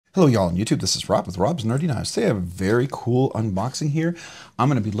Hello y'all on YouTube, this is Rob with Rob's Nerdy Knives. Today I have a very cool unboxing here. I'm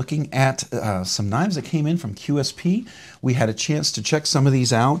going to be looking at some knives that came in from QSP. We had a chance to check some of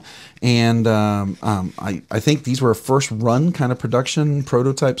these out, and I think these were a first run kind of production,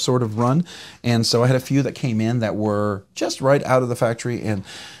 prototype sort of run, and so I had a few that came in that were just right out of the factory, and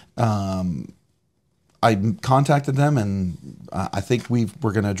I contacted them, and I think we're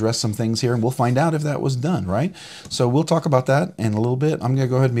going to address some things here, and we'll find out if that was done, right? So we'll talk about that in a little bit. I'm going to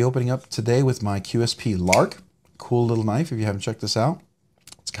go ahead and be opening up today with my QSP Lark. Cool little knife if you haven't checked this out.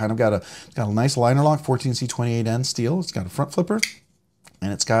 It's kind of got a nice liner lock, 14C28N steel. It's got a front flipper,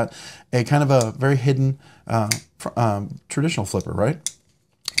 and it's got a kind of a very hidden traditional flipper, right?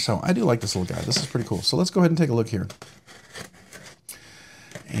 So I do like this little guy. This is pretty cool. So let's go ahead and take a look here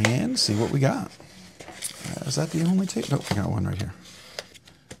and see what we got. Is that the only tape? Nope, I got one right here.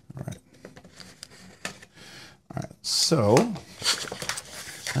 All right. All right, so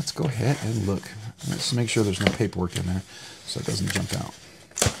let's go ahead and look. Let's make sure there's no paperwork in there so it doesn't jump out.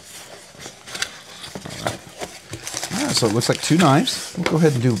 All right. All right, so it looks like two knives. We'll go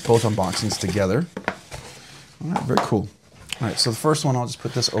ahead and do both unboxings together. All right, very cool. All right, so the first one, I'll just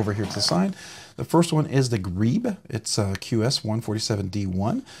put this over here to the side. The first one is the Grebe. It's QS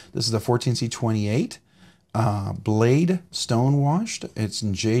 147D1. This is the 14C28. Blade stone washed. It's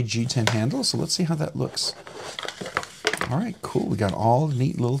in JG10 handle, so let's see how that looks. All right, cool. We got all the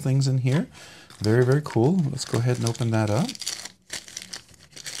neat little things in here. Very, very cool. Let's go ahead and open that up.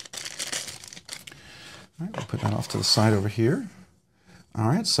 All right, we'll put that off to the side over here. All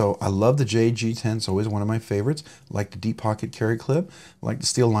right, so I love the JG10. It's always one of my favorites. I like the deep pocket carry clip. I like the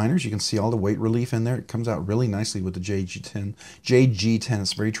steel liners. You can see all the weight relief in there. It comes out really nicely with the JG10.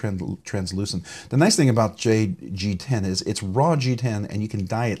 It's very translucent. The nice thing about JG10 is it's raw G10, and you can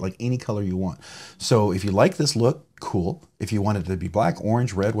dye it like any color you want. So if you like this look, cool. If you want it to be black,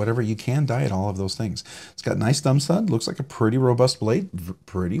 orange, red, whatever, you can dye it, all of those things. It's got nice thumb stud. Looks like a pretty robust blade.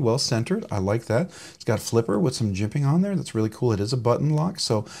 Pretty well centered. I like that. It's got a flipper with some jimping on there. That's really cool. It is a button lock.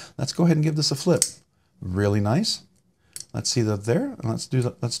 So let's go ahead and give this a flip. Really nice. Let's see that there. And let's do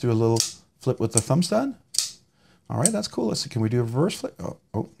a little flip with the thumb stud. All right, that's cool. Let's see. Can we do a reverse flick? Oh,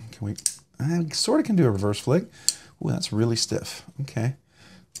 can we? I sort of can do a reverse flick. Ooh, that's really stiff. Okay.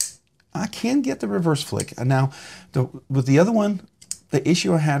 I can get the reverse flick. Now, with the other one, the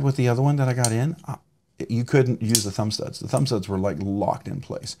issue I had with the other one that I got in, you couldn't use the thumb studs. The thumb studs were like locked in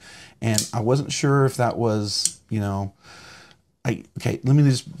place. And I wasn't sure if that was, you know, okay, let me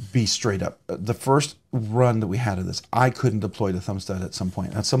just be straight up. The first run that we had of this, I couldn't deploy the thumb stud at some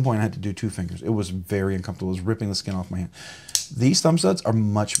point. At some point, I had to do two fingers. It was very uncomfortable. It was ripping the skin off my hand. These thumb studs are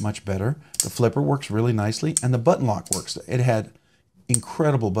much, much better. The flipper works really nicely, and the button lock works. It had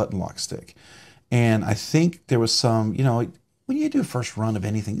incredible button lock stick, and I think there was some, you know, when you do a first run of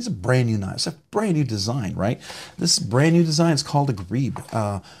anything, these are brand new knives. It's a brand new design, right? This brand new design is called a Grebe.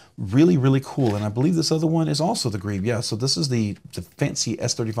 Really, really cool. And I believe this other one is also the Grebe. Yeah, so this is the fancy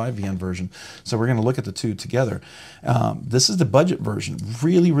S35VN version. So we're going to look at the two together. This is the budget version.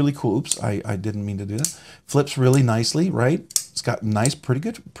 Really, really cool. Oops, I didn't mean to do that. Flips really nicely, right? It's got nice, pretty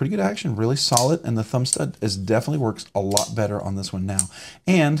good action, really solid, and the thumb stud definitely works a lot better on this one now.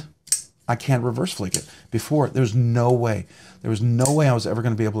 And I can't reverse flick it. Before, there was no way I was ever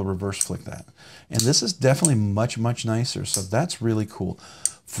going to be able to reverse flick that. And this is definitely much, much nicer, so that's really cool.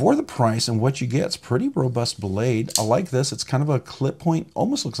 For the price and what you get, it's pretty robust blade. I like this. It's kind of a clip point,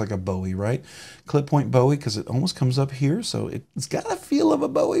 almost looks like a Bowie, right? Clip point Bowie, because it almost comes up here, so it's got a feel of a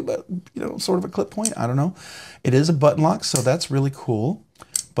Bowie, but, you know, sort of a clip point. I don't know. It is a button lock, so that's really cool.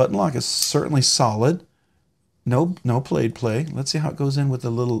 Button lock is certainly solid. No blade play. Let's see how it goes in with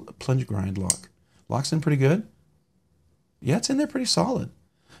the little plunge grind lock. Locks in pretty good. Yeah, it's in there pretty solid.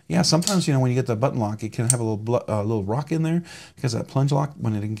 Yeah, sometimes, you know, when you get the button lock, it can have a little rock in there because that plunge lock,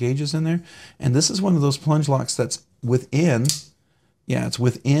 when it engages in there. And this is one of those plunge locks that's within, yeah, it's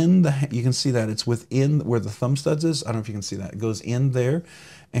within the, you can see that it's within where the thumb studs is. I don't know if you can see that. It goes in there,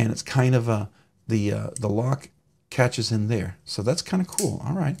 and it's kind of the lock catches in there. So that's kind of cool.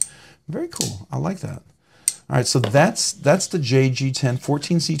 All right, very cool. I like that. All right, so that's the JG10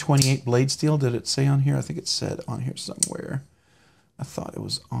 14C28 blade steel. Did it say on here? I think it said on here somewhere. I thought it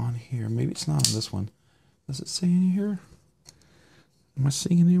was on here. Maybe it's not on this one. Does it say in here? Am I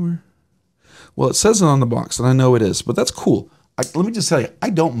seeing it anywhere? Well, it says it on the box, and I know it is, but that's cool. Let me just tell you, I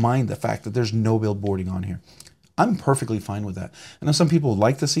don't mind the fact that there's no billboarding on here. I'm perfectly fine with that. I know some people would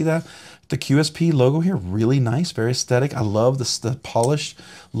like to see that. The QSP logo here, really nice, very aesthetic. I love the polished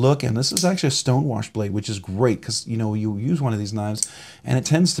look, and this is actually a stonewash blade, which is great because, you know, you use one of these knives and it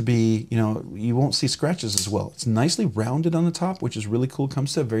tends to be, you know, you won't see scratches as well. It's nicely rounded on the top, which is really cool.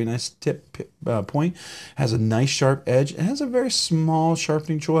 Comes to a very nice tip point, has a nice sharp edge. It has a very small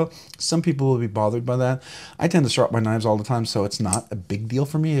sharpening choil. Some people will be bothered by that. I tend to sharpen my knives all the time, so it's not a big deal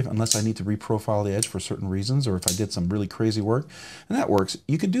for me unless I need to reprofile the edge for certain reasons, or if I did some really crazy work, and that works.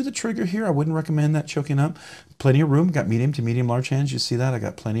 You could do the trigger here. I wouldn't recommend that choking up. Plenty of room. Got medium to medium large hands. You see that? I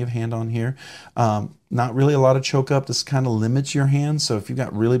got plenty of hand on here. Not really a lot of choke up. This kind of limits your hands. So if you've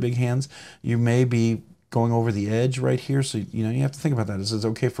got really big hands, you may be going over the edge right here. So, you know, you have to think about that. This is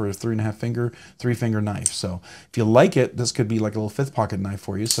okay for a 3.5 finger, 3-finger knife. So if you like it, this could be like a little 5th pocket knife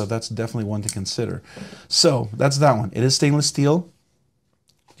for you. So that's definitely one to consider. So that's that one. It is stainless steel.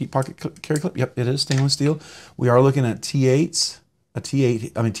 Deep pocket carry clip. Yep, it is stainless steel. We are looking at T8s.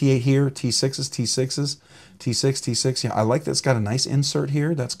 T8 here, T6s, T6s, T6, T6. Yeah, I like that it's got a nice insert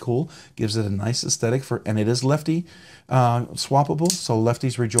here. That's cool. Gives it a nice aesthetic and it is lefty swappable, so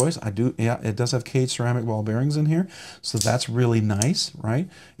lefties rejoice. Yeah, it does have cage ceramic ball bearings in here, so that's really nice, right?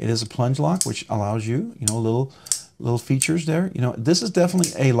 It is a plunge lock, which allows you, you know, little features there. You know, this is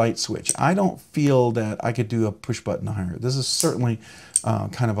definitely a light switch. I don't feel that I could do a push button higher. This is certainly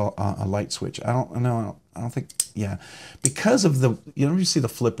kind of a light switch. I don't think, yeah, because of the, you know, you see the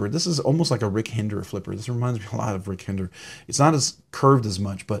flipper. This is almost like a Rick Hinder flipper. This reminds me a lot of Rick Hinder. It's not as curved as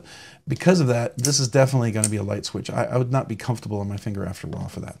much, but because of that, this is definitely going to be a light switch. I would not be comfortable on my finger after a while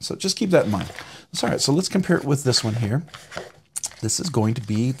for that. So just keep that in mind. That's all right. So let's compare it with this one here. This is going to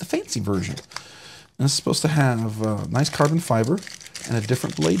be the fancy version. And it's supposed to have nice carbon fiber and a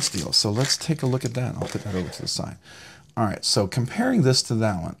different blade steel. So let's take a look at that. I'll put that over to the side. All right, so comparing this to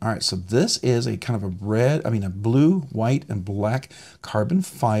that one. All right, so this is a kind of a blue, white, and black carbon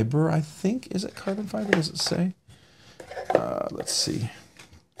fiber, I think. Is it carbon fiber? Does it say? Let's see.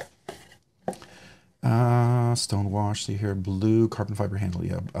 Stonewash, see here, blue carbon fiber handle.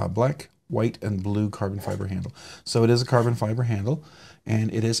 Yeah, black, white, and blue carbon fiber handle. So it is a carbon fiber handle,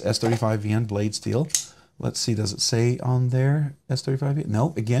 and it is S35VN blade steel. Let's see, does it say on there S35VN?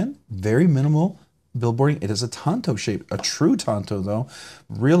 No, again, very minimal billboarding. It is a tanto shape, a true tanto though.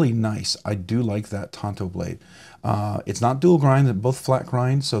 Really nice. I do like that tanto blade. It's not dual grind, they're both flat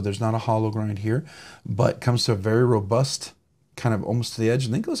grind, so there's not a hollow grind here, but comes to a very robust, kind of almost to the edge,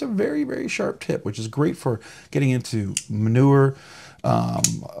 and then goes a very, very sharp tip, which is great for getting into manure,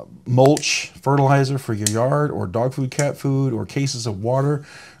 mulch, fertilizer for your yard, or dog food, cat food, or cases of water,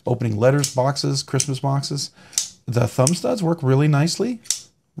 opening letters boxes, Christmas boxes. The thumb studs work really nicely,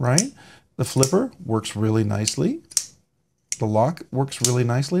 right? The flipper works really nicely. The lock works really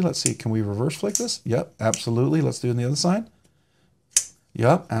nicely. Let's see, can we reverse flick this? Yep, absolutely. Let's do it on the other side.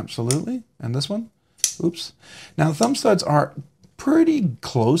 Yep, absolutely. And this one? Oops. Now the thumb studs are pretty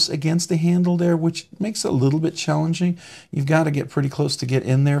close against the handle there, which makes it a little bit challenging. You've got to get pretty close to get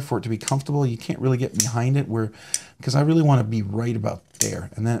in there for it to be comfortable. You can't really get behind it because I really want to be right about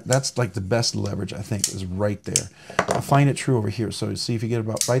there. And that's like the best leverage, I think, is right there. I find it true over here. So see if you get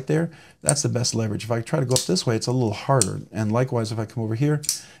about right there, that's the best leverage. If I try to go up this way, it's a little harder. And likewise, if I come over here,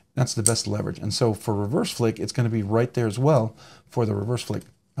 that's the best leverage. And so for reverse flick, it's going to be right there as well for the reverse flick.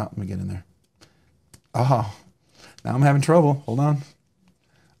 Oh, let me get in there. Oh, now I'm having trouble. Hold on.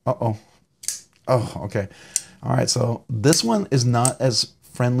 Uh-oh. Oh, okay. All right, so this one is not as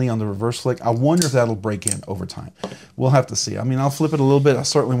friendly on the reverse flick. I wonder if that'll break in over time. We'll have to see. I mean, I'll flip it a little bit. I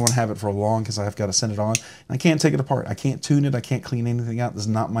certainly won't have it for long because I've got to send it on. And I can't take it apart. I can't tune it. I can't clean anything out. This is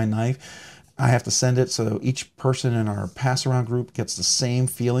not my knife. I have to send it so each person in our pass-around group gets the same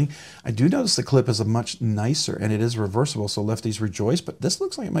feeling. I do notice the clip is a much nicer, and it is reversible, so lefties rejoice, but this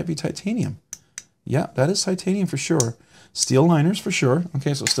looks like it might be titanium. Yeah, that is titanium for sure. Steel liners for sure.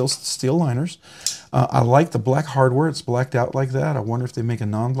 Okay, so still steel liners. I like the black hardware. It's blacked out like that. I wonder if they make a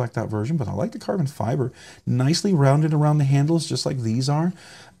non-blacked out version, but I like the carbon fiber. Nicely rounded around the handles, just like these are.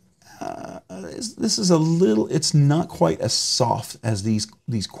 This is a little, it's not quite as soft as these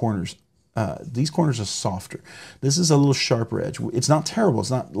corners. These corners are softer. This is a little sharper edge. It's not terrible. It's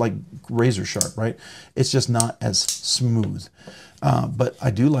not like razor sharp, right? It's just not as smooth. But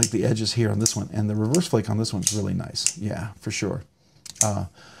I do like the edges here on this one, and the reverse flake on this one's really nice. Yeah, for sure.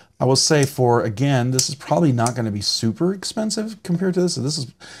 I will say again, this is probably not going to be super expensive compared to this. So this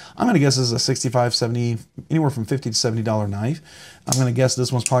is, I'm going to guess this is a $65, $70, anywhere from $50 to $70 knife. I'm going to guess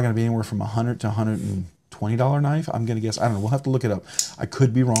this one's probably going to be anywhere from $100 to $120 knife. I'm going to guess, I don't know, we'll have to look it up. I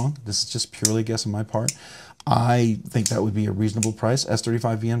could be wrong. This is just purely a guess on my part. I think that would be a reasonable price.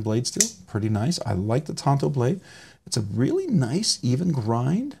 S35VN blade steel, pretty nice. I like the Tonto blade. It's a really nice, even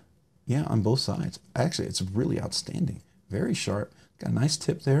grind. Yeah, on both sides. Actually, it's really outstanding. Very sharp. Got a nice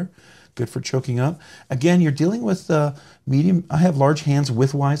tip there. Good for choking up. Again, you're dealing with medium. I have large hands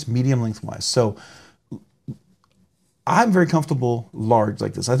widthwise, medium lengthwise. So I'm very comfortable large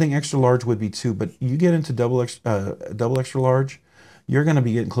like this. I think extra large would be too, but you get into double extra large, you're going to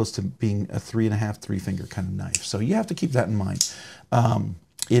be getting close to being a 3.5, 3-finger kind of knife. So you have to keep that in mind.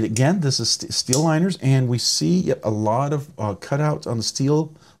 Again, this is steel liners, and we see a lot of cutouts on the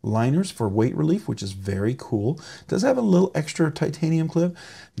steel liners for weight relief, which is very cool. It does have a little extra titanium clip.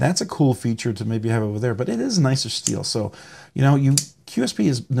 That's a cool feature to maybe have over there, but it is nicer steel. So, you know, QSP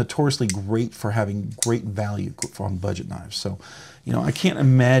is notoriously great for having great value on budget knives. So, you know, I can't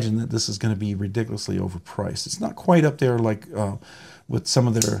imagine that this is going to be ridiculously overpriced. It's not quite up there like with some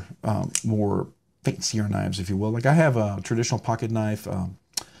of their more fancier knives, if you will. Like I have a traditional pocket knife,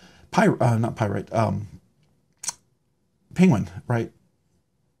 not pyrite, penguin, right?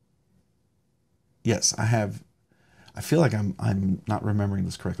 Yes, I have. I feel like I'm not remembering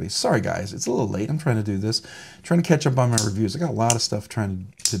this correctly. Sorry, guys. It's a little late. I'm trying to do this, trying to catch up on my reviews. I got a lot of stuff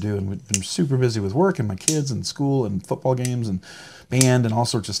trying to do, and we've been super busy with work and my kids and school and football games and band and all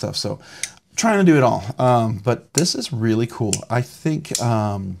sorts of stuff. So trying to do it all. But this is really cool. I think,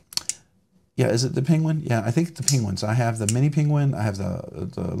 yeah, is it the penguin? Yeah, I think it's the penguins. I have the mini penguin. I have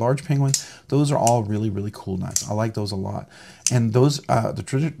the large penguin. Those are all really, really cool knives. I like those a lot. And those,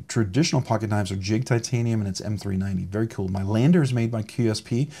 the traditional pocket knives are jig titanium, and it's M390. Very cool. My lander is made by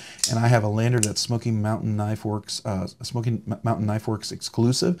QSP, and I have a lander that's Smoky Mountain Knife Works,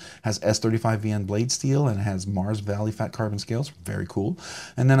 exclusive. Has S35VN blade steel, and it has Mars Valley fat carbon scales. Very cool.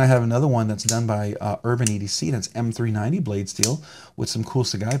 And then I have another one that's done by Urban EDC, and it's M390 blade steel with some cool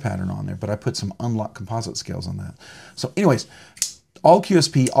Sagai pattern on there. But I put some unlocked composite scales on that. So anyways, all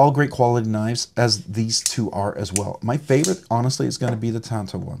QSP, all great quality knives, as these two are as well. My favorite, honestly, is going to be the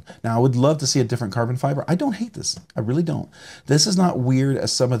Tonto one. Now, I would love to see a different carbon fiber. I don't hate this. I really don't. This is not weird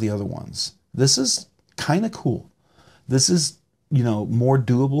as some of the other ones. This is kind of cool. This is, you know, more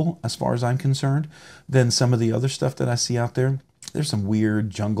doable as far as I'm concerned than some of the other stuff that I see out there. There's some weird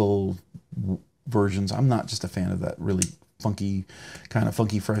jungle versions. I'm not just a fan of that really funky, kind of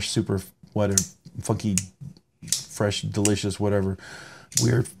funky, fresh, super, whatever, funky, fresh, delicious, whatever,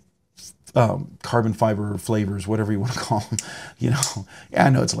 weird carbon fiber flavors, whatever you want to call them. You know, yeah, I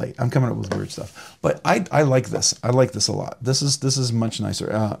know it's late. I'm coming up with weird stuff, but I like this. I like this a lot. This is much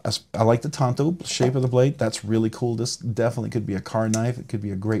nicer. I like the Tonto shape of the blade. That's really cool. This definitely could be a car knife. It could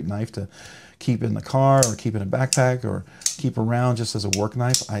be a great knife to keep in the car or keep in a backpack or keep around just as a work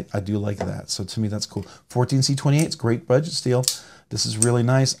knife. I do like that. So to me, that's cool. 14C28, it's great budget steel. This is really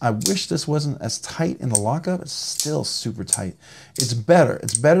nice. I wish this wasn't as tight in the lockup. It's still super tight. It's better.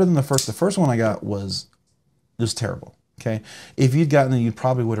 It's better than the first. The first one I got was terrible. Okay, if you'd gotten it, you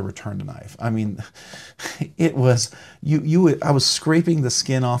probably would have returned the knife. I mean, it was I was scraping the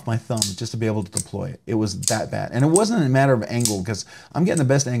skin off my thumb just to be able to deploy it. It was that bad, and it wasn't a matter of angle because I'm getting the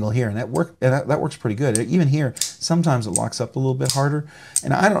best angle here, and that works pretty good. Even here, sometimes it locks up a little bit harder,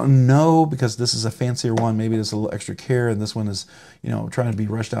 and I don't know because this is a fancier one. Maybe there's a little extra care, and this one is, you know, trying to be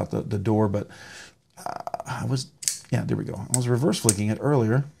rushed out the door. But yeah, there we go. I was reverse flicking it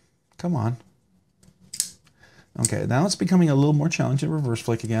earlier. Come on. Okay, now it's becoming a little more challenging to reverse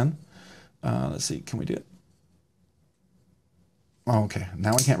flick again. Let's see, can we do it? Oh, okay,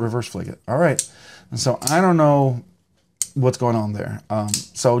 now I can't reverse flick it. All right, and so I don't know what's going on there.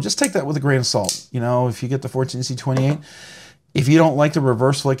 So just take that with a grain of salt. You know, if you get the 14C28, if you don't like to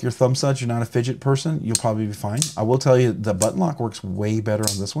reverse flick your thumb suds, you're not a fidget person, you'll probably be fine. I will tell you the button lock works way better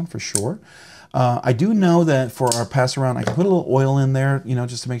on this one for sure. I do know that for our pass around, I can put a little oil in there, you know,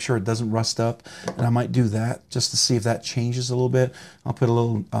 just to make sure it doesn't rust up. And I might do that just to see if that changes a little bit. I'll put a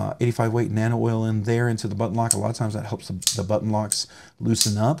little 85 weight nano oil in there into the button lock. A lot of times that helps the button locks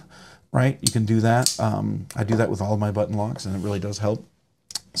loosen up, right? You can do that. I do that with all of my button locks, and it really does help.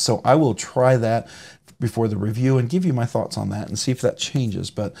 So I will try that before the review and give you my thoughts on that and see if that changes.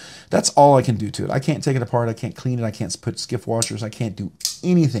 But that's all I can do to it. I can't take it apart. I can't clean it. I can't put skiff washers. I can't do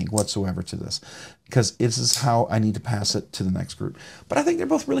anything whatsoever to this because this is how I need to pass it to the next group. But I think they're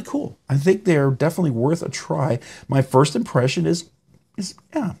both really cool. I think they're definitely worth a try. My first impression is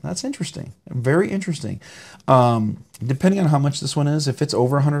yeah, that's interesting. Very interesting. Depending on how much this one is, if it's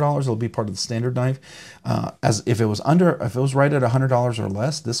over $100, it'll be part of the standard knife. As if it was right at $100 or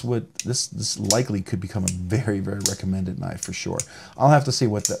less, this likely could become a very, very recommended knife for sure. I'll have to see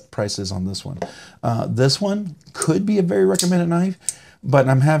what the price is on this one. This one could be a very recommended knife, but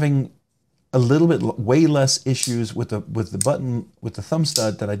I'm having a little bit way less issues with the thumb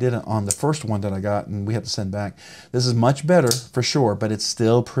stud that I did on the first one that I got and we had to send back. This is much better for sure, but it's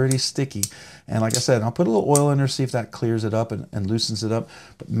still pretty sticky. And like I said, I'll put a little oil in there, see if that clears it up and loosens it up.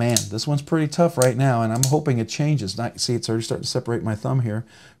 But man, this one's pretty tough right now, and I'm hoping it changes. See, it's already starting to separate my thumb here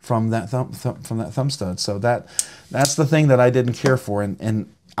from that thumb stud. So that's the thing that I didn't care for.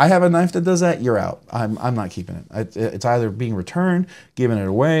 And I have a knife that does that, you're out. I'm not keeping it. It's either being returned, giving it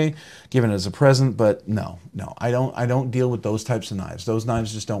away, giving it as a present, but no, I don't deal with those types of knives. Those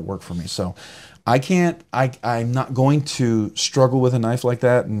knives just don't work for me. So I'm not going to struggle with a knife like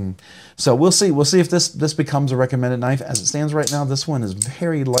that. And so we'll see if this becomes a recommended knife. As it stands right now, this one is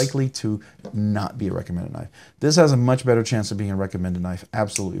very likely to not be a recommended knife. This has a much better chance of being a recommended knife,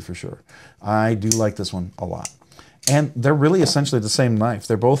 absolutely for sure. I do like this one a lot. And they're really essentially the same knife.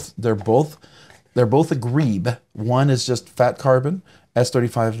 They're both a Grebe. One is just fat carbon,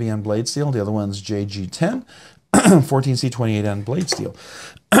 S35VN blade steel. The other one's JG10, 14C28N blade steel.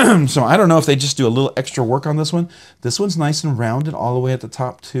 So I don't know if they just do a little extra work on this one. This one's nice and rounded all the way at the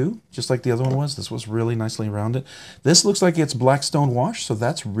top too, just like the other one was. This was really nicely rounded. This looks like it's black stone wash, so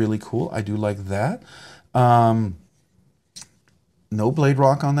that's really cool. I do like that. No blade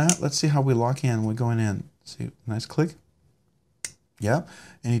rock on that. Let's see how we lock in. We're going in. See, nice click. Yeah.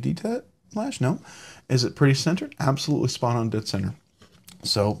 Any detail lash? No. Is it pretty centered? Absolutely spot on dead center.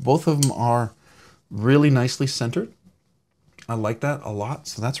 So both of them are really nicely centered. I like that a lot.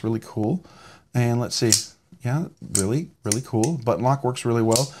 So that's really cool. And let's see. Yeah, really, really cool. Button lock works really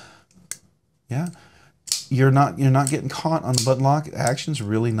well. Yeah. You're not getting caught on the button lock. Action's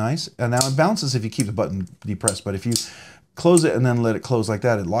really nice. And now it bounces if you keep the button depressed, but if you close it and then let it close like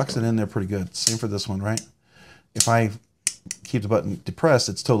that, it locks it in there pretty good. Same for this one, right? If I keep the button depressed,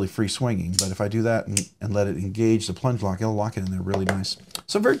 it's totally free swinging. But if I do that and let it engage the plunge lock, it'll lock it in there really nice.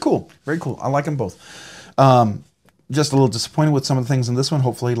 So very cool. Very cool. I like them both. Just a little disappointed with some of the things in this one.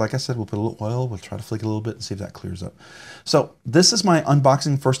 Hopefully, like I said, we'll put a little oil. We'll try to flick it a little bit and see if that clears up. So this is my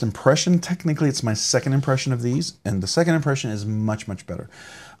unboxing first impression. Technically, it's my second impression of these. And the second impression is much, much better.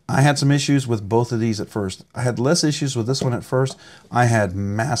 I had some issues with both of these at first. I had less issues with this one at first. I had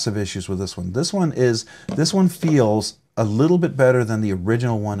massive issues with this one. This one feels a little bit better than the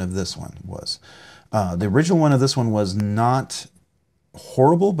original one of this one was. The original one of this one was not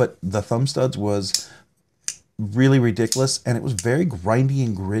horrible, but the thumb studs was really ridiculous, and it was very grindy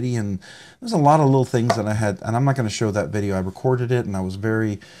and gritty, and there's a lot of little things that I had, and I'm not going to show that video. I recorded it, and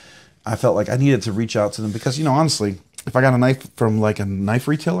I felt like I needed to reach out to them because, you know, honestly, if I got a knife from like a knife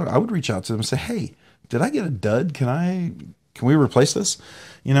retailer, I would reach out to them and say, hey, did I get a dud? Can we replace this?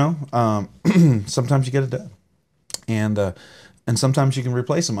 You know, sometimes you get a dud, and sometimes you can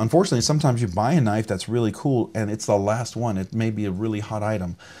replace them. Unfortunately, sometimes you buy a knife that's really cool and it's the last one. It may be a really hot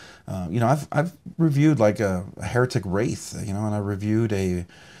item. You know, I've reviewed like a Heretic Wraith, you know, and I reviewed a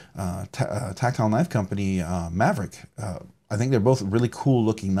tactile knife company, Maverick. I think they're both really cool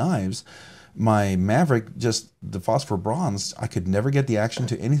looking knives. My Maverick, just the phosphor bronze, I could never get the action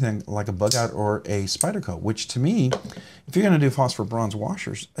to anything like a bug out or a Spyderco, which to me, if you're going to do phosphor bronze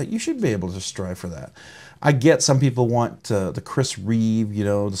washers, you should be able to strive for that. I get some people want the Chris Reeve, you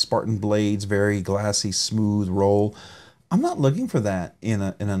know, the Spartan blades, very glassy, smooth roll. I'm not looking for that in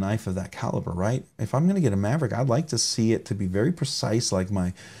a knife of that caliber, right? If I'm going to get a Maverick, I'd like to see it to be very precise, like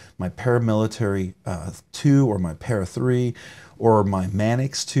my paramilitary 2 or my para 3 or my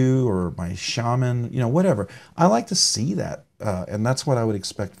Mannix 2 or my Shaman, you know, whatever. I like to see that, and that's what I would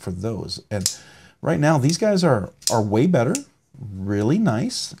expect for those. And right now, these guys are way better, really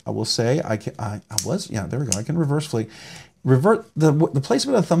nice. I will say, yeah, there we go. I can reverse flick. The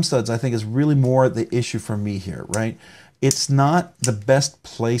placement of thumb studs, I think, is really more the issue for me here, right? It's not the best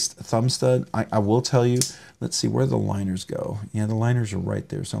placed thumb stud. I will tell you, let's see where the liners go. Yeah, the liners are right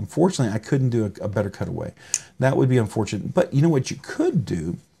there. So unfortunately, I couldn't do a better cutaway. That would be unfortunate. But you know what you could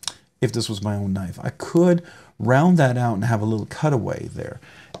do if this was my own knife? I could round that out and have a little cutaway there.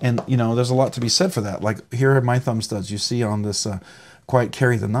 And, you know, there's a lot to be said for that. Like here are my thumb studs. You see on this Quiet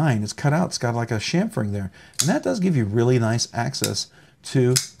Carry the 9, it's cut out. It's got like a chamfering there. And that does give you really nice access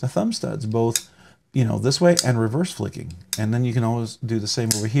to the thumb studs, both, you know, this way and reverse flicking. And then you can always do the same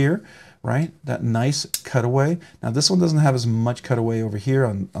over here, right? That nice cutaway. Now this one doesn't have as much cutaway over here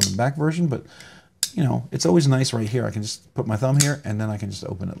on the back version, but you know, it's always nice right here. I can just put my thumb here and then I can just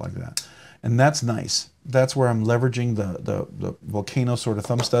open it like that. And that's nice. That's where I'm leveraging the Volcano sort of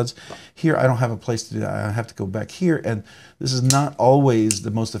thumb studs. Here, I don't have a place to do that. I have to go back here, and this is not always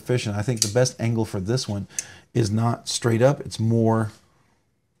the most efficient. I think the best angle for this one is not straight up. It's more,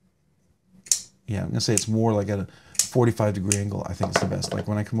 yeah, I'm gonna say it's more like at a 45-degree angle, I think it's the best. Like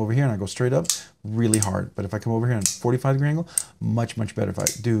when I come over here and I go straight up, really hard. But if I come over here and 45-degree angle, much, much better. If I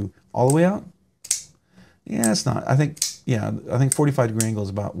do all the way out, yeah, it's not. I think 45-degree angle is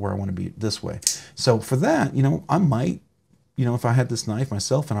about where I want to be this way. So for that, you know, I might, you know, if I had this knife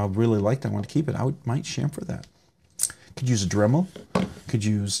myself and I really liked it, I want to keep it, might chamfer that. Could use a Dremel, could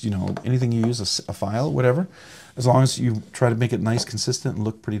use, you know, anything you use, a file, whatever. As long as you try to make it nice, consistent, and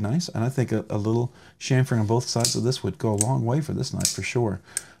look pretty nice. And I think a little chamfering on both sides of this would go a long way for this knife for sure.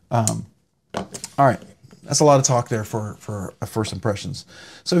 All right. That's a lot of talk there for first impressions.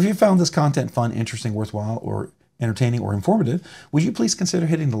 So if you found this content fun, interesting, worthwhile, or entertaining or informative, would you please consider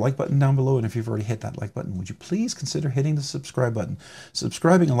hitting the like button down below? And if you've already hit that like button, would you please consider hitting the subscribe button?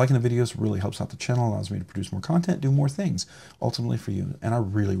 Subscribing and liking the videos really helps out the channel, allows me to produce more content, do more things, ultimately for you. And I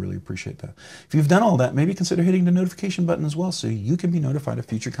really, really appreciate that. If you've done all that, maybe consider hitting the notification button as well so you can be notified of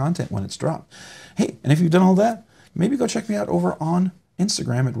future content when it's dropped. Hey, and if you've done all that, maybe go check me out over on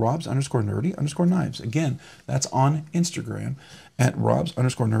Instagram at robs_nerdy_knives. Again, that's on Instagram at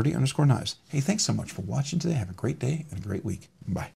robs_nerdy_knives. Hey, thanks so much for watching today. Have a great day and a great week. Bye.